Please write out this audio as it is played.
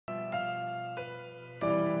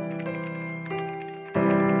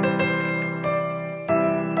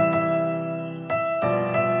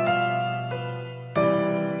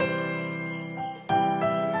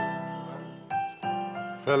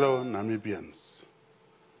Fellow Namibians,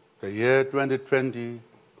 the year 2020,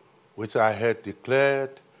 which I had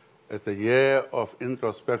declared as the year of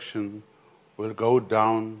introspection, will go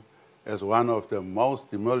down as one of the most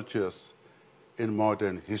tumultuous in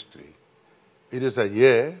modern history. It is a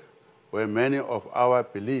year where many of our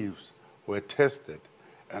beliefs were tested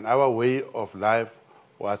and our way of life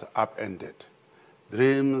was upended.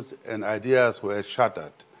 Dreams and ideas were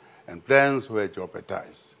shattered and plans were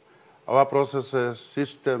jeopardized. Our processes,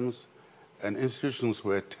 systems, and institutions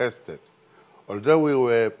were tested. Although we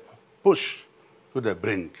were pushed to the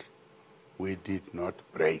brink, we did not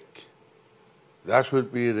break. That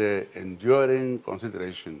should be the enduring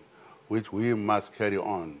consideration which we must carry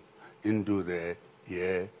on into the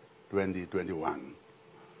year 2021.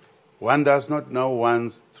 One does not know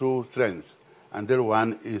one's true strength until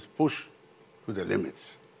one is pushed to the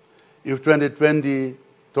limits. If 2020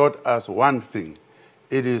 taught us one thing,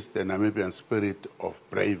 it is the Namibian spirit of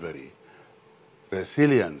bravery,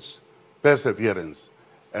 resilience, perseverance,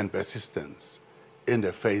 and persistence in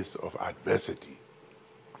the face of adversity.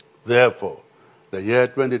 Therefore, the year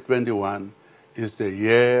 2021 is the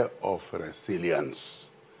year of resilience.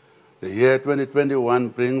 The year 2021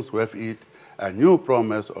 brings with it a new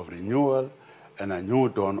promise of renewal and a new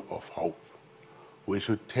dawn of hope. We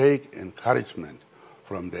should take encouragement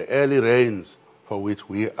from the early rains for which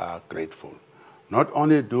we are grateful. Not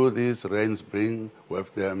only do these rains bring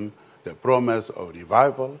with them the promise of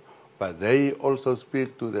revival, but they also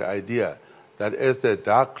speak to the idea that as the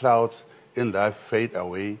dark clouds in life fade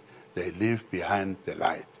away, they leave behind the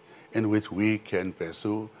light, in which we can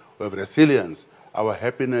pursue with resilience our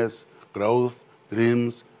happiness, growth,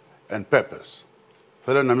 dreams, and purpose.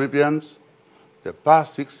 Fellow Namibians, the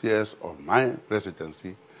past 6 years of my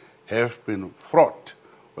presidency have been fraught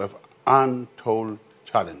with untold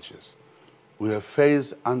challenges. We have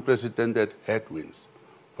faced unprecedented headwinds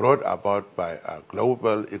brought about by a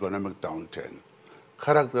global economic downturn,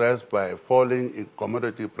 characterized by falling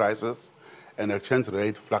commodity prices and exchange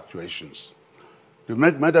rate fluctuations. To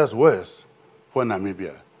make matters worse for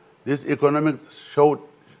Namibia, this economic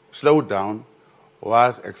slowdown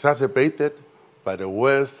was exacerbated by the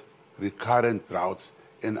worst recurrent droughts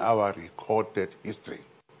in our recorded history.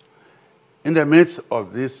 In the midst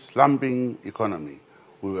of this slumping economy,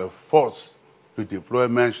 we were forced to deploy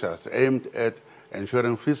measures aimed at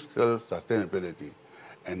ensuring fiscal sustainability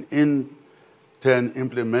and in turn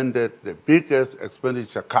implemented the biggest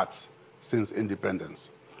expenditure cuts since independence.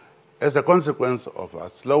 As a consequence of a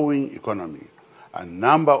slowing economy, a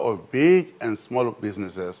number of big and small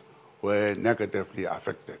businesses were negatively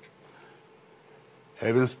affected.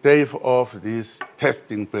 Having staved off this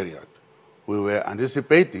testing period, we were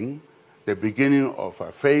anticipating the beginning of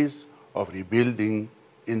a phase of rebuilding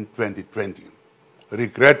in 2020.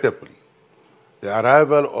 Regrettably, the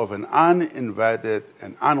arrival of an uninvited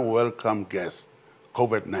and unwelcome guest,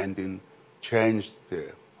 COVID-19, changed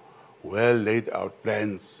the well-laid-out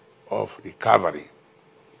plans of recovery.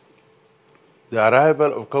 The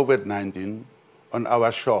arrival of COVID-19 on our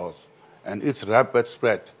shores and its rapid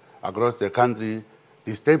spread across the country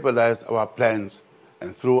destabilized our plans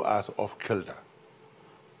and threw us off kilter.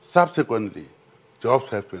 Subsequently, jobs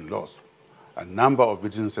have been lost. A number of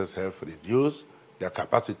businesses have reduced their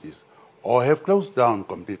capacities or have closed down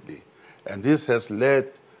completely, and this has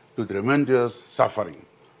led to tremendous suffering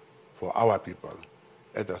for our people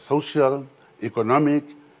at a social, economic,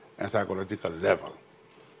 and psychological level.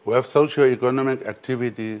 With socio-economic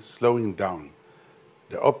activity slowing down,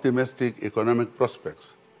 the optimistic economic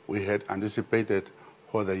prospects we had anticipated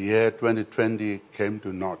for the year 2020 came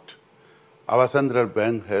to naught. Our central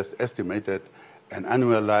bank has estimated an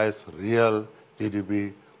annualized real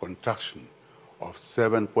GDP contraction of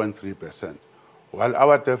 7.3%, while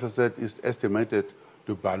our deficit is estimated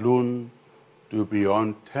to balloon to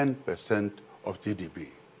beyond 10% of GDP.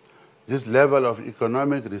 This level of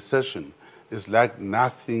economic recession is like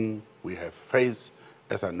nothing we have faced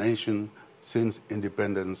as a nation since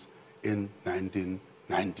independence in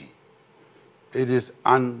 1990. It is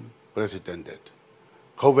unprecedented.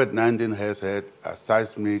 COVID-19 has had a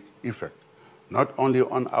seismic effect, not only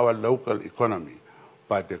on our local economy,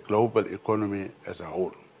 but the global economy as a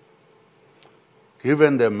whole.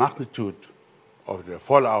 Given the magnitude of the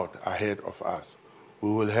fallout ahead of us, we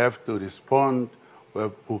will have to respond with a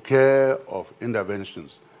bouquet of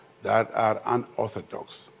interventions that are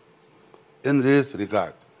unorthodox. In this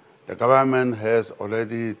regard, the government has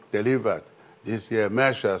already delivered this year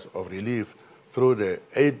measures of relief through the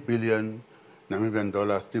 8 billion Namibian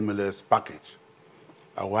dollar stimulus package,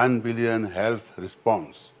 a 1 billion health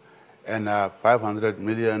response, and a 500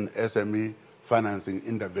 million SME financing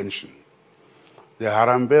intervention. The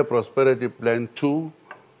Harambee Prosperity Plan 2,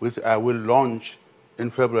 which I will launch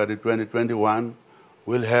in February 2021,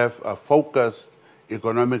 will have a focused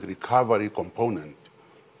economic recovery component,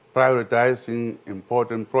 prioritizing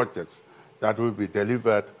important projects that will be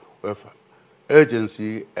delivered with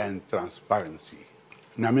urgency and transparency.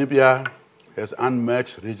 Namibia has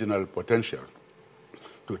unmatched regional potential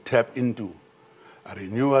to tap into a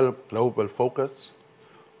renewal global focus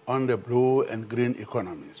on the blue and green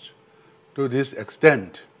economies. To this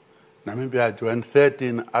extent, Namibia joined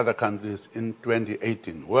 13 other countries in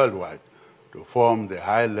 2018 worldwide to form the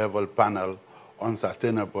high-level panel on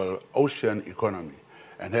sustainable ocean economy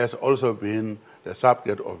and has also been the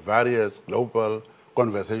subject of various global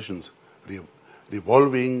conversations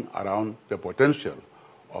revolving around the potential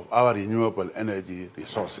of our renewable energy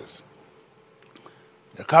resources.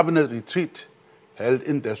 The Cabinet retreat held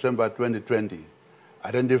in December 2020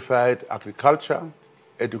 identified agriculture,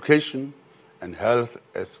 education, and health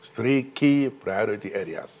as three key priority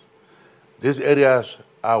areas. These areas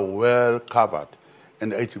are well covered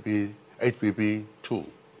in HPP 2,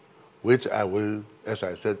 which I will, as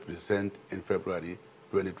I said, present in February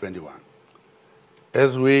 2021.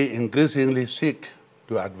 As we increasingly seek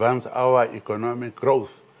to advance our economic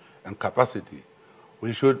growth and capacity,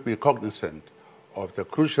 we should be cognizant of the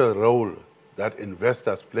crucial role that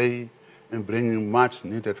investors play in bringing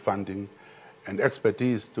much-needed funding and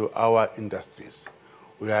expertise to our industries.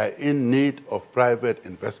 We are in need of private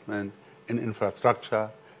investment in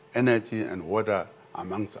infrastructure, energy, and water,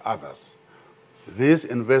 amongst others. These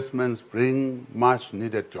investments bring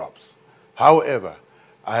much-needed jobs. However,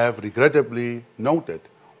 I have regrettably noted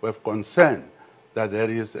with concern that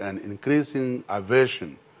there is an increasing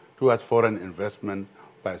aversion towards foreign investment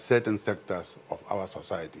by certain sectors of our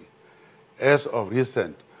society. As of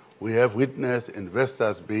recent, we have witnessed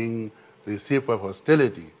investors being received with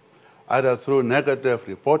hostility, either through negative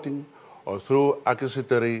reporting or through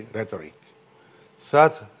accusatory rhetoric.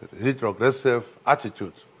 Such retrogressive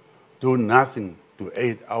attitudes do nothing to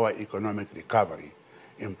aid our economic recovery,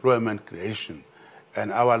 employment creation,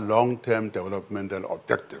 and our long-term developmental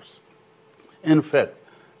objectives. In fact,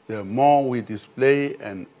 the more we display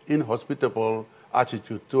an inhospitable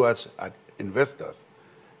attitude towards investors,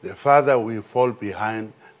 the farther we fall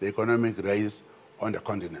behind the economic race on the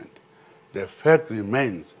continent. The fact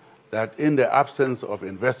remains that in the absence of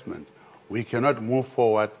investment, we cannot move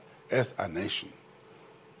forward as a nation.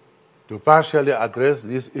 To partially address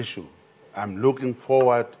this issue, I'm looking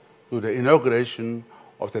forward to the inauguration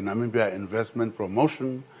of the Namibia Investment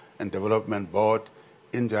Promotion and Development Board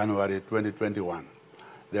in January 2021.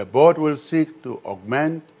 The board will seek to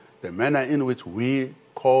augment the manner in which we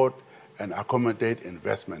court and accommodate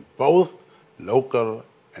investment, both local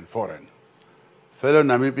and foreign. Fellow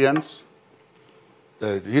Namibians,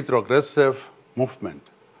 the retrogressive movement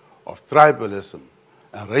of tribalism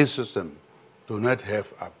and racism do not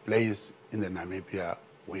have a place in the Namibia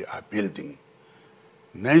we are building.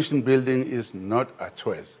 Nation building is not a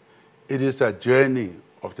choice. It is a journey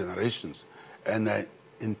of generations and an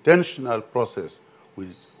intentional process which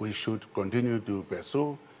we should continue to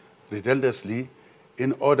pursue relentlessly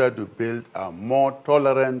in order to build a more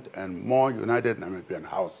tolerant and more united Namibian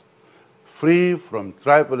house, free from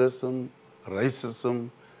tribalism, racism,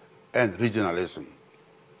 and regionalism.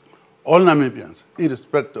 All Namibians,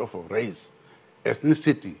 irrespective of race,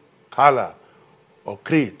 ethnicity, color, or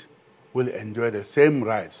creed, will enjoy the same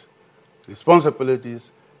rights,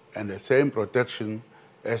 responsibilities, and the same protection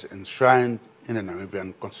as enshrined in the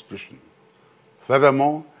Namibian Constitution.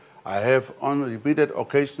 Furthermore, I have on repeated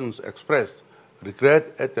occasions expressed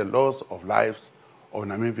regret at the loss of lives of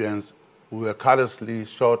Namibians who were callously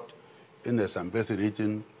shot in the Zambezi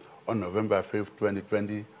region on November 5,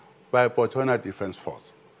 2020 by Botswana Defense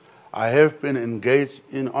Force. I have been engaged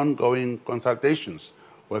in ongoing consultations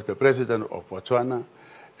with the President of Botswana,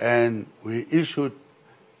 and we issued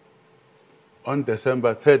on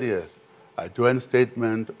December 30th a joint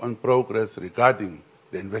statement on progress regarding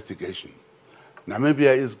the investigation.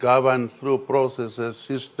 Namibia is governed through processes,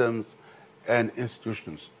 systems, and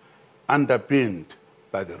institutions underpinned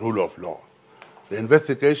by the rule of law. The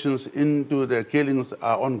investigations into the killings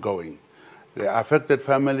are ongoing. The affected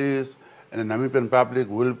families and the Namibian public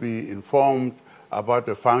will be informed about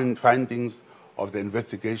the findings of the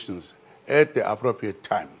investigations at the appropriate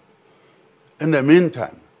time. In the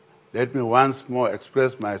meantime, let me once more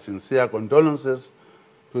express my sincere condolences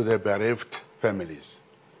to the bereaved families.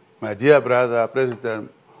 My dear brother,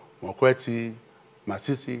 President Mokwetsi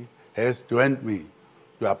Masisi, has joined me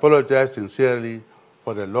to apologize sincerely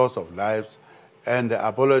for the loss of lives, and the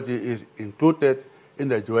apology is included in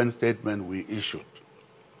the joint statement we issued.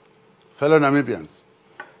 Fellow Namibians,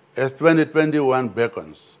 as 2021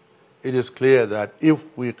 beckons, it is clear that if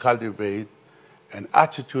we cultivate an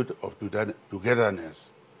attitude of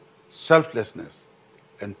togetherness, selflessness,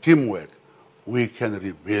 and teamwork, we can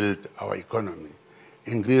rebuild our economy,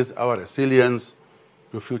 increase our resilience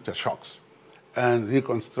to future shocks, and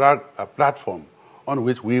reconstruct a platform on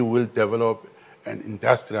which we will develop an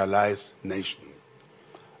industrialized nation.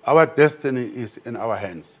 Our destiny is in our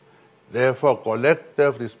hands. Therefore,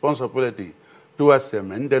 collective responsibility towards the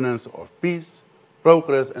maintenance of peace,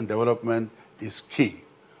 progress, and development is key.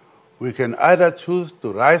 We can either choose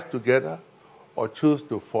to rise together or choose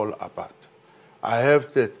to fall apart. I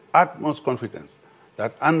have the utmost confidence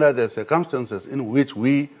that under the circumstances in which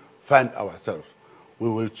we find ourselves, we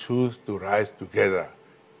will choose to rise together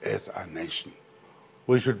as a nation.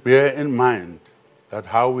 We should bear in mind that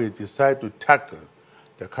how we decide to tackle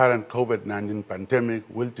the current COVID-19 pandemic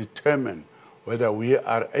will determine whether we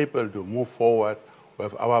are able to move forward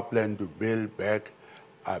with our plan to build back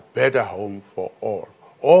a better home for all,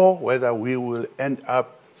 or whether we will end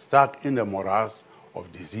up stuck in the morass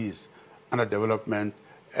of disease, underdevelopment,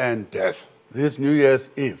 and death. This New Year's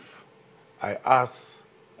Eve, I ask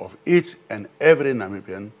of each and every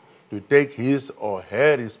Namibian to take his or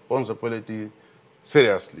her responsibility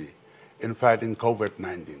seriously in fighting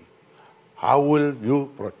COVID-19. How will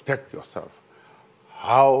you protect yourself?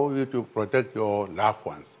 How will you protect your loved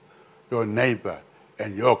ones, your neighbor,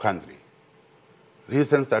 and your country?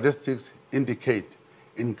 Recent statistics indicate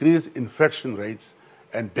increased infection rates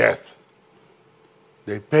and death.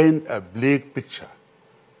 They paint a bleak picture.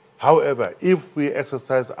 However, if we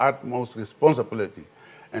exercise utmost responsibility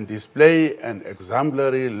and display an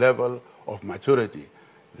exemplary level of maturity,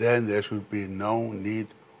 then there should be no need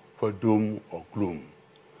for doom or gloom.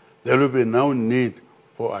 There will be no need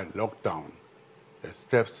for a lockdown. The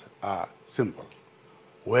steps are simple.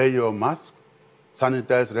 Wear your mask,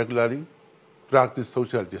 sanitize regularly, practice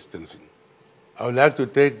social distancing. I would like to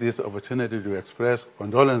take this opportunity to express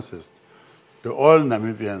condolences to all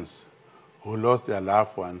Namibians who lost their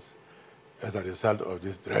loved ones as a result of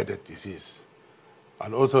this dreaded disease.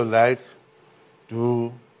 I'd also like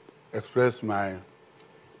to express my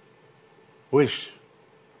wish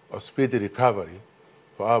of speedy recovery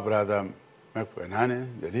for our brother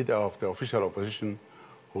Mekwenane, the leader of the official opposition,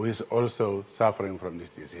 who is also suffering from this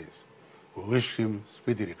disease. We wish him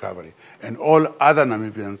speedy recovery, and all other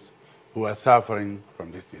Namibians who are suffering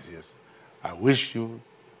from this disease. I wish you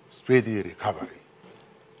speedy recovery.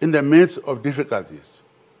 In the midst of difficulties,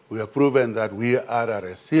 we have proven that we are a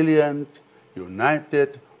resilient,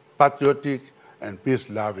 united, patriotic, and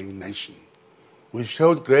peace-loving nation. We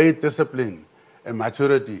showed great discipline and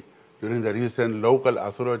maturity during the recent local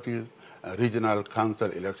authority and regional council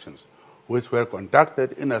elections, which were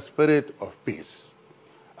conducted in a spirit of peace.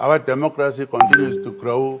 Our democracy continues to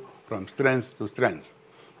grow from strength to strength.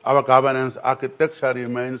 Our governance architecture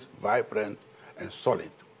remains vibrant and solid.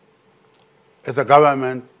 As a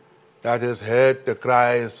government that has heard the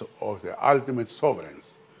cries of the ultimate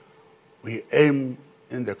sovereigns, we aim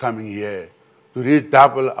in the coming year to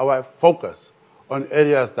redouble our focus on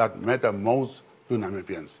areas that matter most to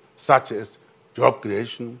Namibians, such as job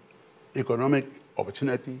creation, economic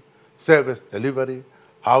opportunity, service delivery,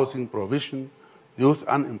 housing provision, youth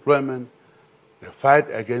unemployment, the fight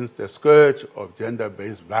against the scourge of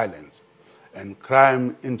gender-based violence, and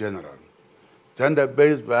crime in general.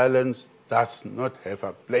 Gender-based violence does not have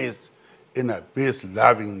a place in a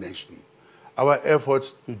peace-loving nation. Our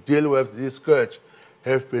efforts to deal with this scourge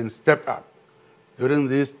have been stepped up. During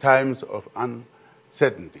these times of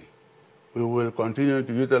uncertainty, we will continue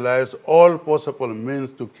to utilize all possible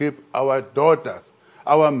means to keep our daughters,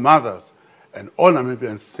 our mothers, and all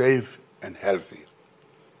Namibians safe and healthy.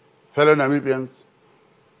 Fellow Namibians,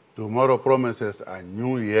 tomorrow promises a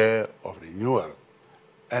new year of renewal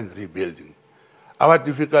and rebuilding. Our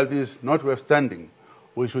difficulties notwithstanding,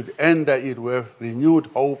 we should enter it with renewed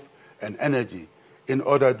hope and energy in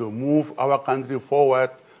order to move our country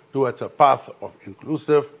forward towards a path of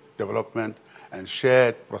inclusive development and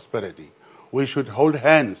shared prosperity. We should hold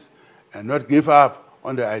hands and not give up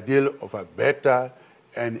on the ideal of a better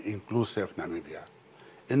and inclusive Namibia.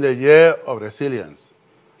 In the year of resilience,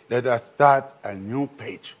 let us start a new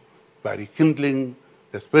page by rekindling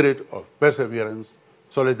the spirit of perseverance,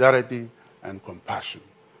 solidarity, and compassion.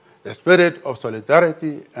 The spirit of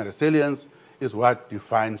solidarity and resilience is what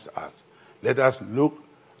defines us. Let us look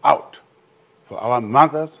out for our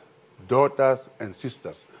mothers, daughters, and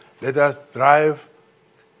sisters. Let us drive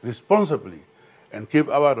responsibly and keep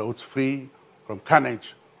our roads free from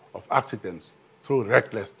carnage of accidents through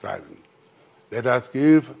reckless driving. Let us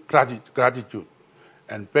give gratitude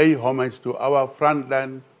and pay homage to our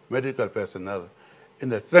frontline medical personnel in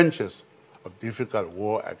the trenches of difficult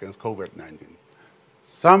war against COVID-19.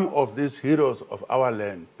 Some of these heroes of our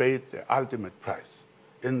land paid the ultimate price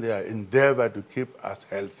in their endeavor to keep us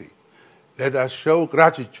healthy. Let us show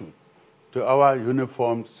gratitude to our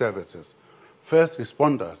uniformed services, first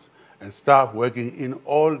responders, and staff working in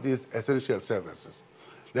all these essential services.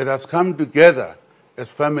 Let us come together as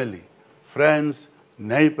family, friends,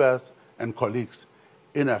 neighbors, and colleagues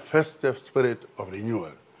in a festive spirit of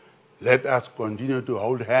renewal. Let us continue to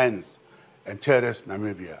hold hands and cherish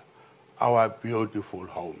Namibia, our beautiful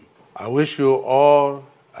home. I wish you all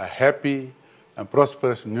a happy and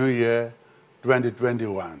prosperous New Year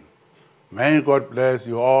 2021. May God bless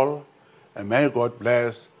you all, and may God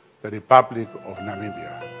bless the Republic of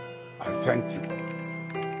Namibia. I thank you.